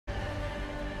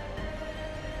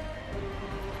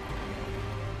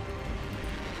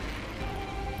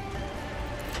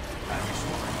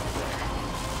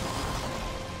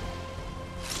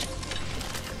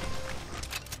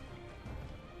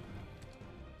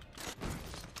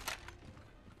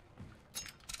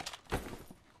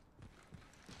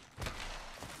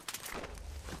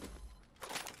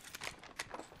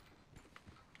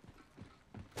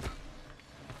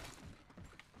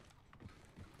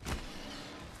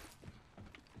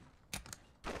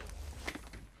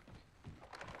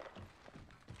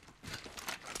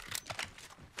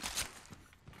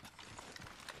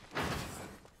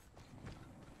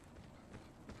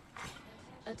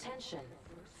Attention.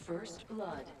 First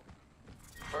blood.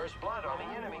 First blood on the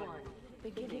enemy.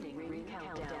 Beginning ring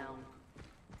countdown.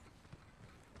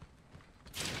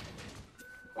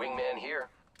 Wingman here.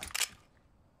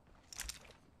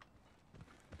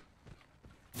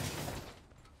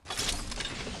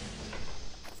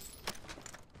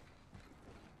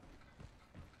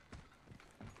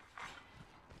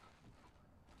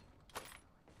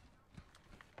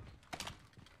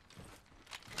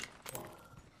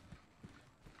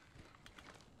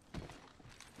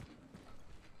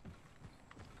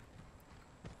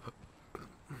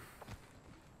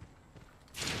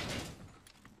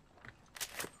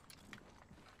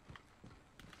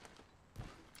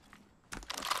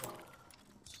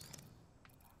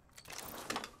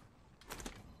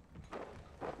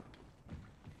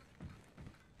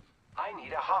 I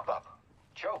need a hop-up.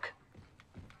 Choke.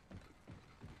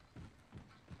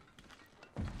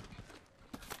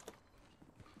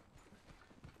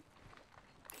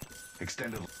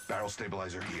 Extended barrel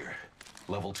stabilizer here.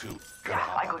 Level 2. Yeah,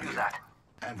 I could use that.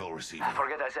 Anvil receiver.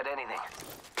 Forget I said anything.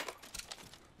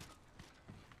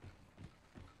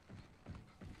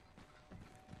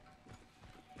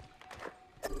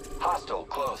 Hostile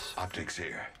close. Optics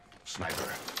here.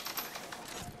 Sniper.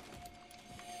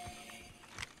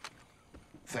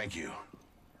 Thank you.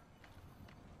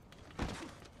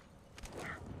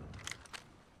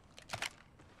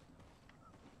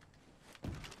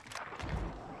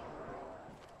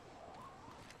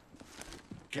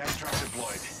 Gas trap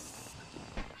deployed.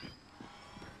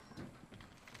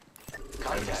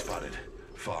 Enemy spotted.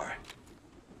 Far.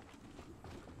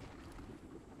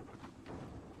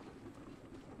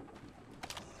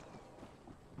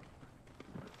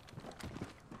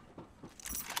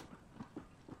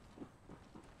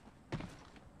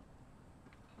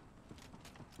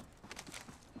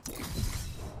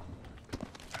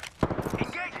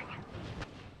 Engaging!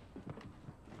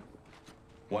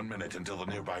 1 minute until the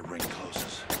nearby ring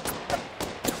closes.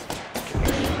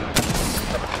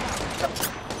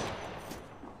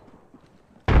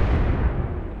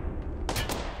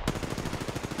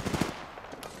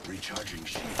 Recharging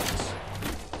shields.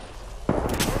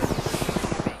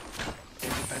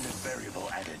 Independent variable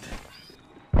added.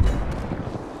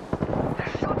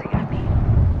 They're shooting at me.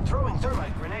 Throwing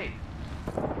thermite grenade.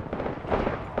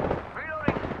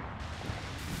 Reloading.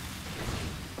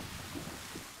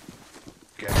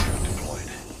 Gas trap deployed.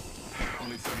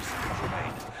 Only 30 seconds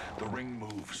remain. The ring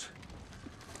moves.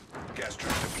 Gas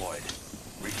trap deployed.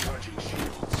 Recharging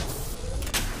shields.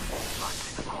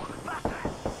 Faster.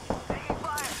 Taking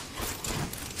fire.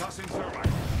 Tossing thermite.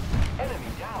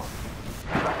 Enemy down.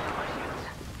 Back to my shields.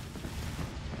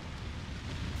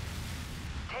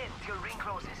 10 till ring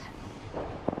closes.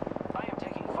 I am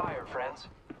taking fire, friends.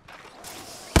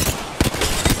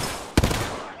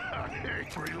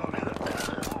 Reloaded.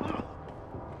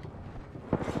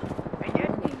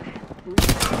 The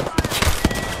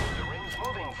ring's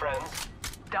moving, friends.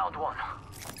 Downed one.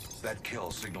 That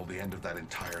kill signaled the end of that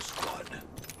entire squad.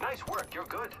 Nice work, you're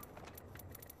good.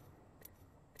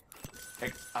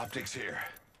 Hey, optics here.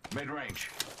 Mid-range.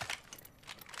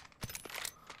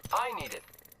 I need it.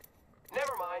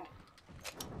 Never mind.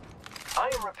 I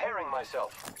am repairing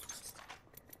myself.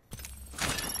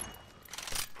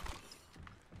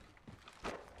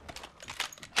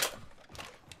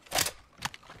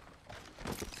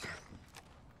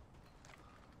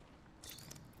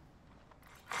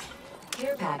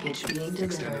 Care package being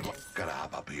Extended. delivered. Gotta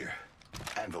hop up here.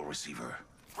 Anvil receiver.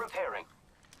 Repairing.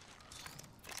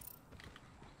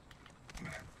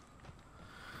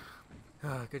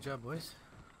 Good job, boys.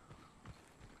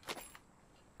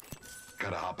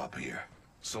 Gotta hop up here.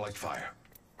 Select fire.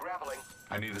 Grappling.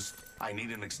 I need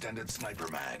an extended sniper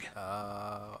mag.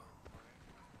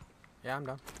 Yeah, I'm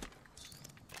done.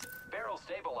 Barrel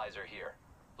stabilizer here.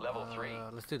 Level 3.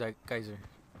 Let's do that geyser.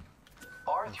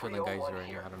 I'm feeling geyser R301 right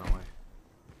here. now. I don't know why.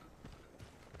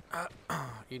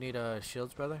 You need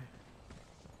shields, brother?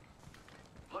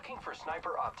 Looking for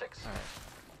sniper optics. Alright.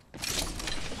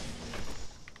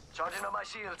 Charging on my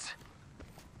shields.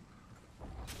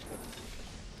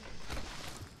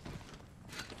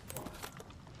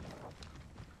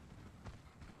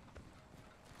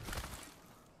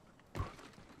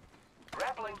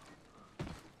 Grappling.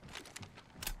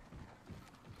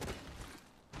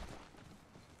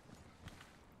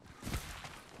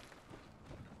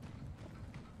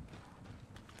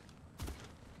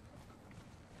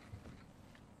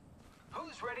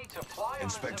 Who's ready to fly on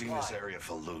Inspecting a zip this line? area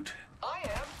for loot. I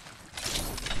am.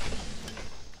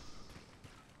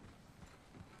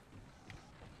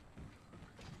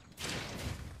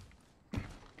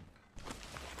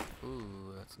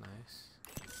 Ooh, that's nice.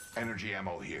 Energy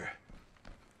ammo here.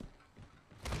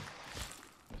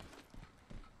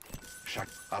 Shock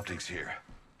optics here.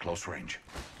 Close range.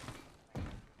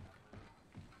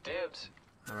 Dibs.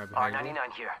 I'm right behind you.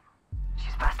 R99 here.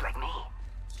 She's fast like me.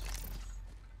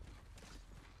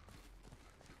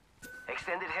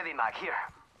 Extended heavy mag here.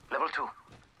 Level 2.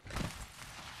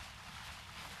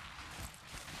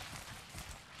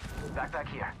 Backpack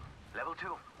here. Level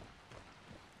 2.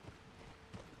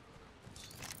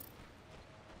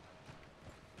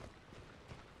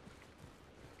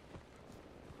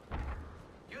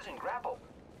 Using grapple.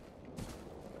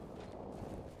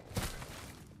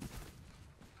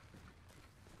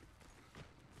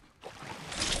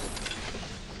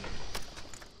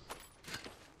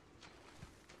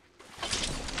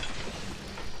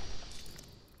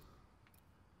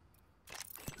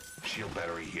 Shield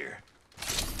battery here.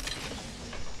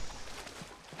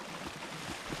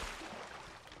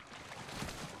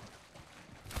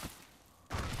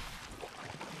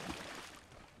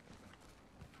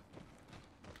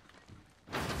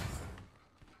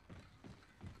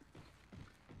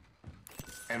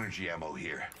 Energy ammo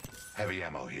here. Heavy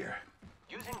ammo here.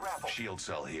 Using grapple. Shield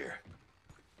cell here.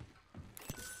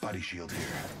 Body shield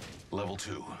here. Level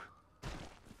 2.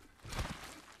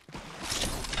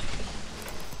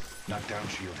 Knockdown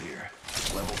shield here.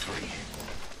 Level 3.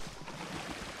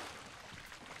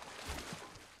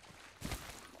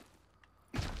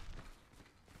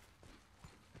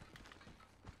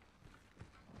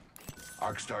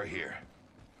 Arcstar here.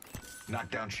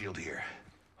 Knockdown shield here.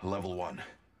 Level 1.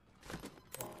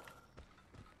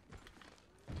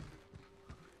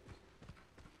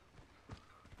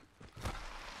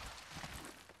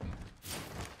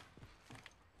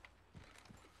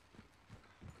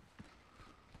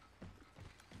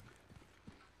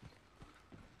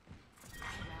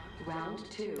 Round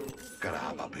 2. Gotta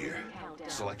hop up here.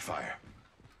 Select fire.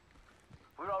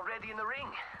 We're already in the ring.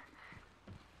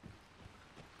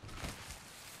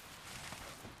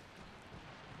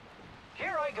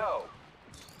 Here I go.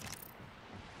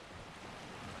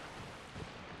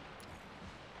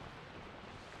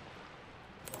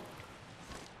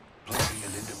 Placing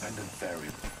an independent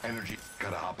variable. Energy.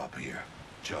 Gotta hop up here.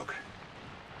 Choke.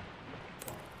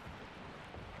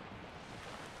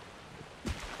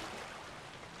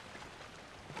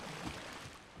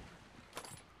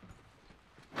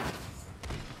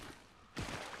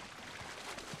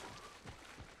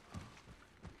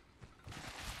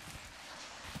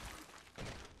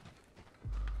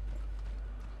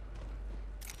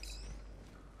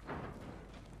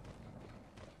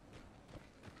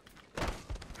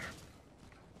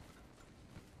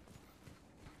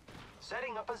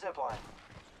 Setting up a zipline.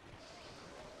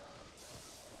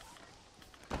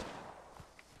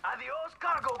 Adios,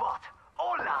 cargo bot.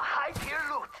 Hola, high-tier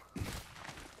loot.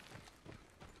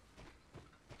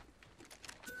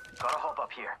 Gotta hop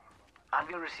up here.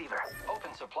 Anvil receiver.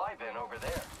 Open supply bin over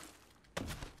there.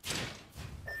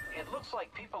 It looks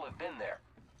like people have been there.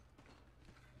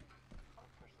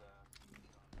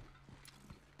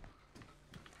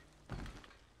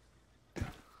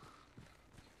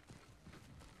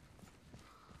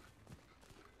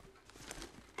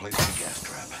 Placing gas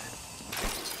trap.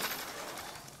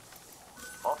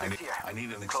 Optics here. I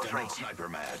need an Close extended range. sniper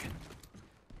mag.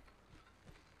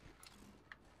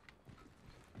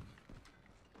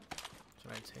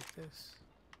 Should I take this?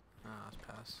 Let's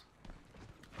pass.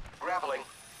 Grappling.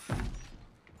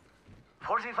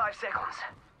 45 seconds.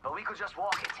 But we could just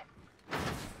walk it.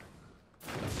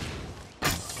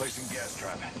 Placing gas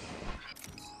trap.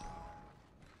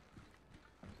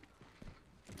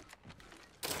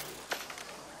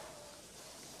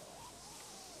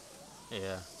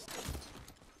 Yeah.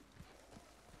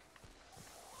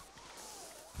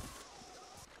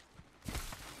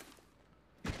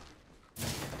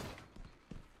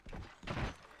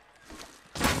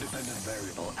 Independent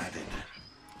variable added.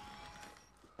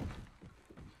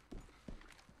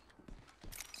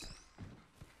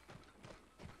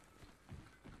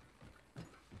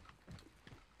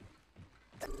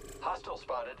 Hostile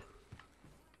spotted.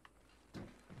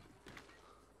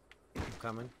 I'm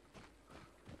coming.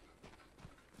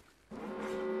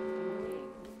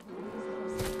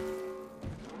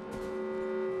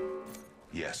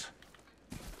 Yes.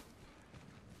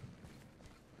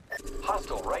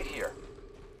 Hostile right here.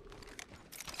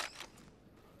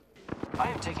 I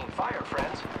am taking fire,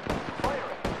 friends.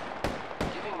 Firing.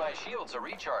 Giving my shields a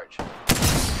recharge.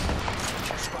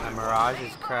 My Mirage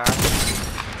is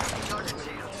crashed. Jordan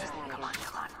shields. Come on,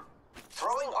 come on.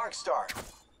 Throwing Arcstar.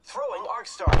 Throwing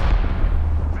Arcstar.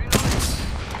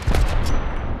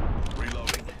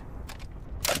 Reloading.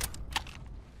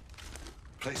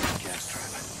 Placing gas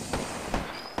trap.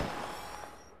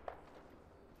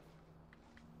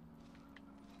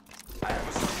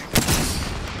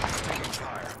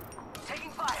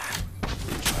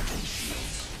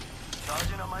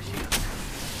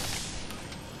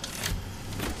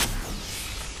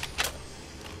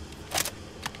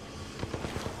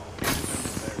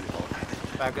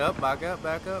 Back up, back up,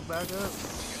 back up, back up.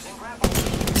 Using grapple.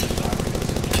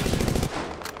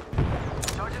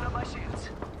 Charging up my shields.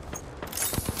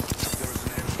 There is an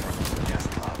airstrike. Gas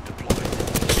cloud deployed.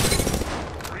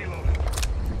 Reloading.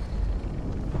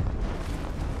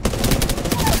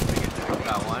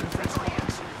 Got one.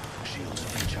 Shields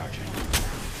recharging.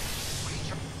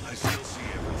 I still see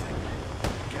everything.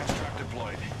 Gas trap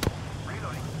deployed.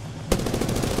 Reloading.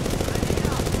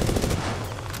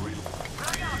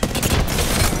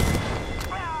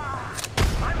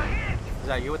 I'm a hit. Is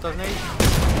that you with those nades?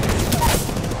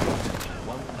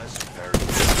 One less variable.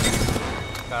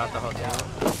 Got out the whole team.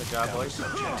 Good job, boys.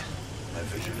 Subject. My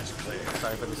vision is clear.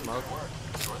 Sorry for the smoke.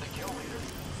 You're the kill leader.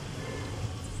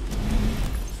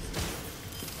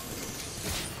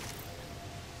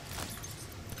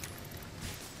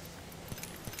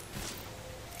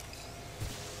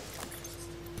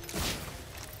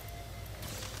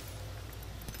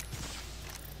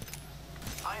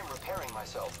 I am repairing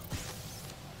myself.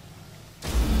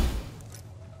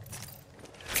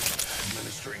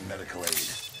 Administering medical aid.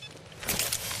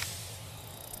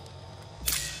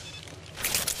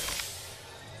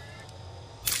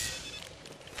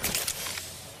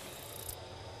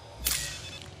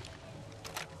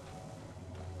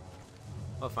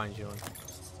 We'll find you one.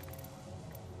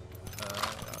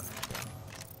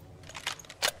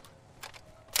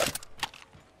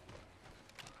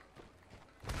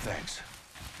 Thanks.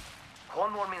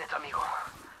 1 more minute, amigo.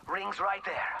 Ring's right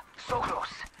there. So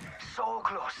close. So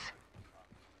close.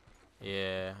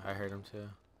 Yeah, I heard him too.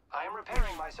 I am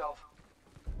repairing myself.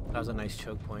 That was a nice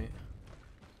choke point.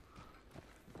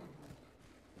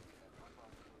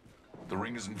 The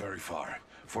ring isn't very far.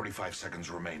 45 seconds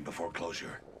remain before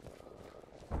closure.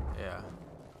 Yeah.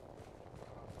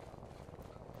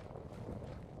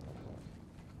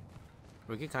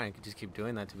 We could kind of just keep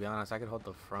doing that, to be honest. I could hold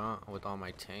the front with all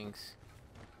my tanks.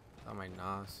 All my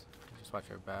NOS. Just watch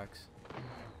our backs.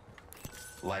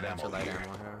 Light Bunch ammo of light here.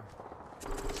 ammo here.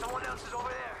 Someone else is over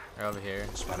there. They're over here.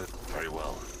 Spotted very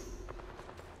well.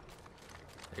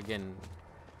 They're getting...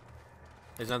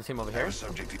 There's another team over There here. is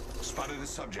subject. Spotted a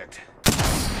subject.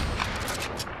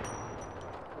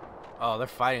 Oh, they're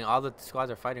fighting. All the squads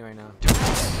are fighting right now.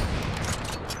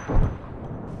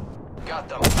 Got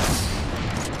them.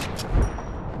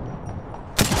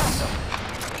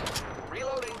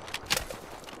 Reloading.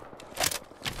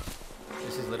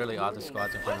 This is literally all the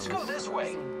squads in front Let's of go us. this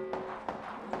way.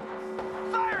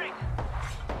 Firing!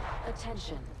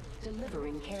 Attention.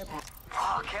 Delivering care pack.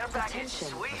 Oh, care package. Attention.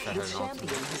 Sweet. I The heard an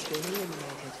champion has been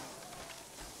eliminated.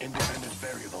 Independent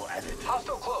variable added.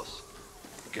 Hostile close.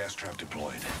 Gas trap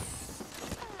deployed.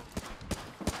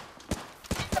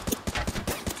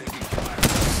 Taking fire.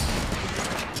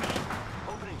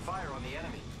 Opening fire on the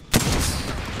enemy.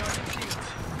 Charging shields.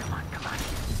 Come on, come on.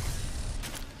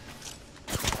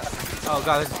 Oh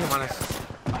god, there's a team on us.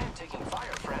 I am taking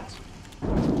fire, friends.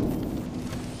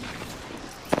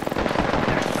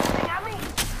 Shooting at me?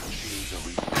 Shields are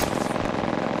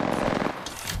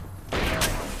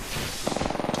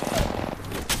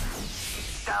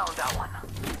Down that one.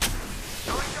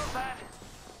 Going so bad.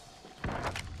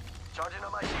 Charging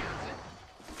on my shields.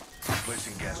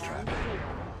 placing gas trap.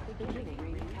 Beginning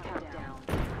ring countdown.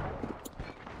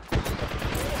 They're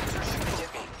shooting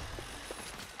at me.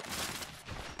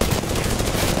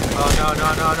 Oh no, no,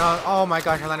 no, no. Oh my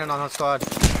gosh, I landed on that squad.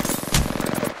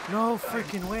 No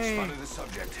freaking way. Spotted a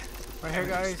subject. Right here,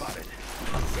 Enemy guys. Spotted.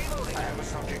 I have a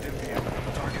subject in view.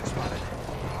 Target spotted.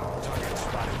 Target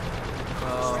spotted.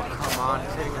 Oh, come on.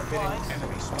 He's hitting the fittings.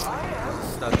 Enemy spotted.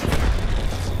 Stuck.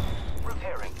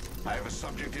 Repairing. I have a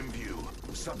subject in view.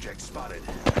 Subject spotted. I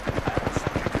have a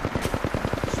subject in view.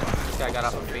 Spotted. This guy got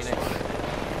off of Phoenix.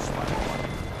 Spotted one.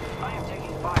 I am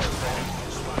taking fire,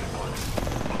 friends. Spotted one.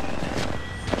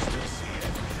 Still see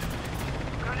it.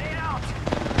 Grenade out.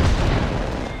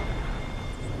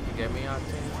 You get me out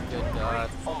there? Good God.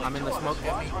 Only I'm in the two smoke. other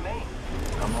squads remain.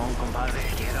 Come on, compadre.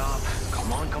 Get up.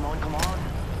 Come on, come on, come on.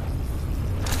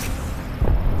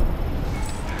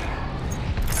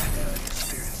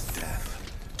 Experienced death.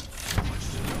 Too much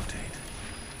to notate.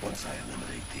 Once I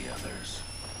eliminate the others.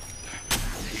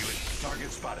 Healing.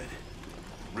 Target spotted.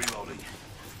 Reloading.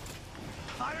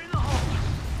 Fire in the hole.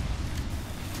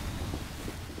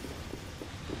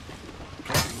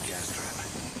 Placing gas trap.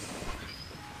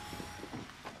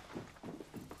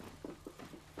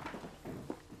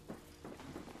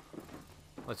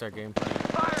 What's our game plan?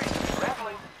 Firing.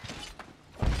 Grappling.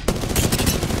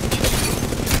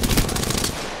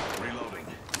 Reloading.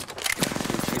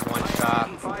 She's one shot.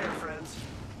 Taking fire, friends.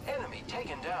 Enemy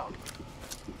taken down.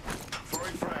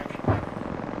 Throwing frag.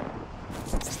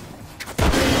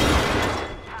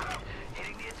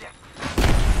 Hitting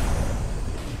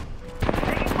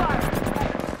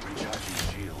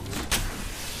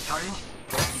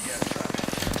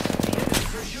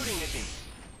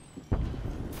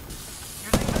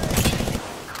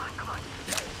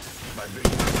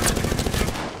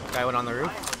Guy went on the I roof.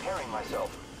 am repairing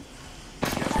myself.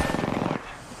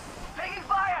 Taking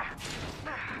fire!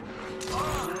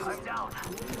 Oh, I'm down.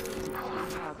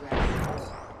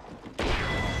 Progress.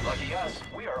 Lucky us,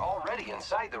 we are already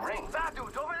inside the ring. That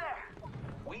dude's over there.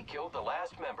 We killed the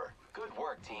last member. Good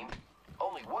work, team.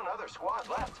 Only one other squad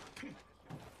left.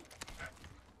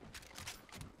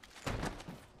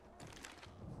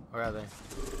 Where are they?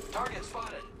 Target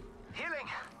spotted. Healing.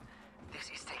 This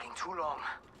is taking too long.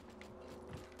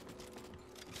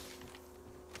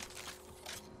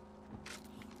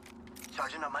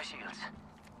 Charging up my shields.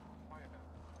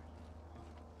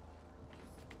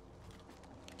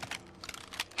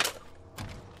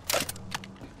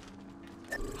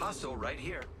 Hostile right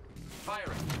here.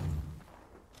 Firing.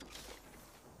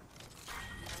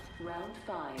 Round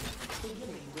 5.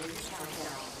 Beginning ring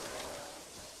countdown.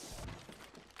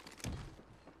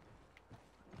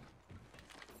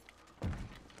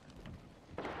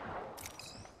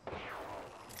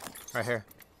 Right here.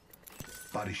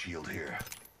 Body shield here.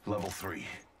 Level 3.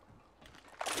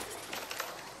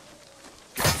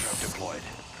 Gas trap deployed.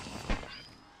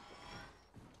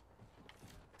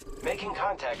 Making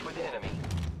contact with enemy.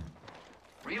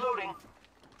 Reloading.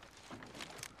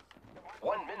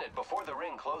 1 minute before the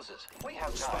ring closes. We have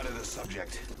time. Spotted the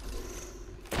subject.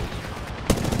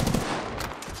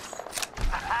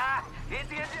 Aha! Hit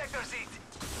the ejector seat.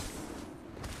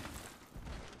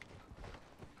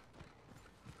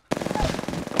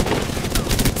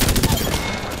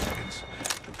 Seconds.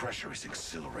 The pressure is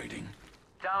exhilarating.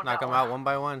 Down. Knock them out one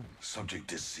by one. Subject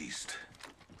deceased.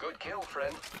 Good kill,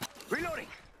 friend. Reloading.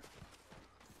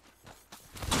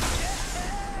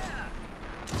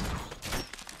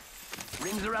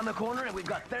 Rings around the corner and we've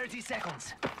got 30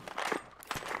 seconds.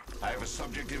 I have a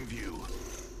subject in view.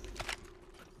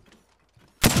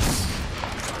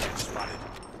 Target spotted.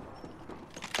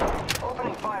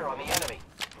 Opening fire on the enemy.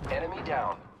 Enemy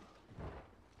down.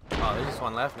 Oh, there's just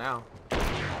one left now.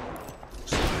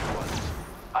 Spotted one.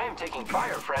 I am taking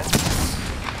fire, friend.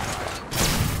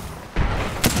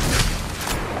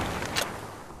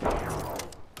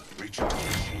 Recharge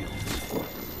the shield.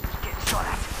 Getting shot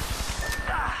at.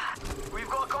 Ah! We've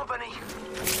got company.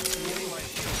 Giving my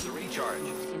shields a recharge. In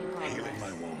Healing my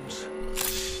progress. wounds.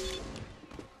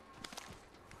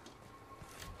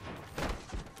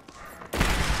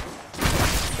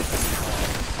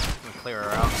 Clear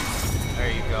her out.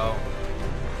 There you go.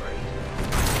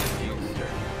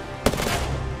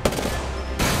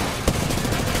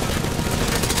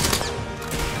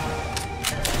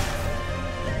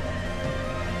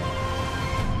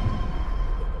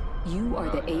 You are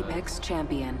the Apex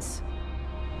Champions.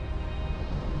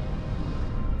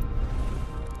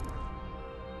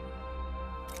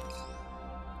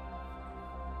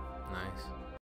 Nice.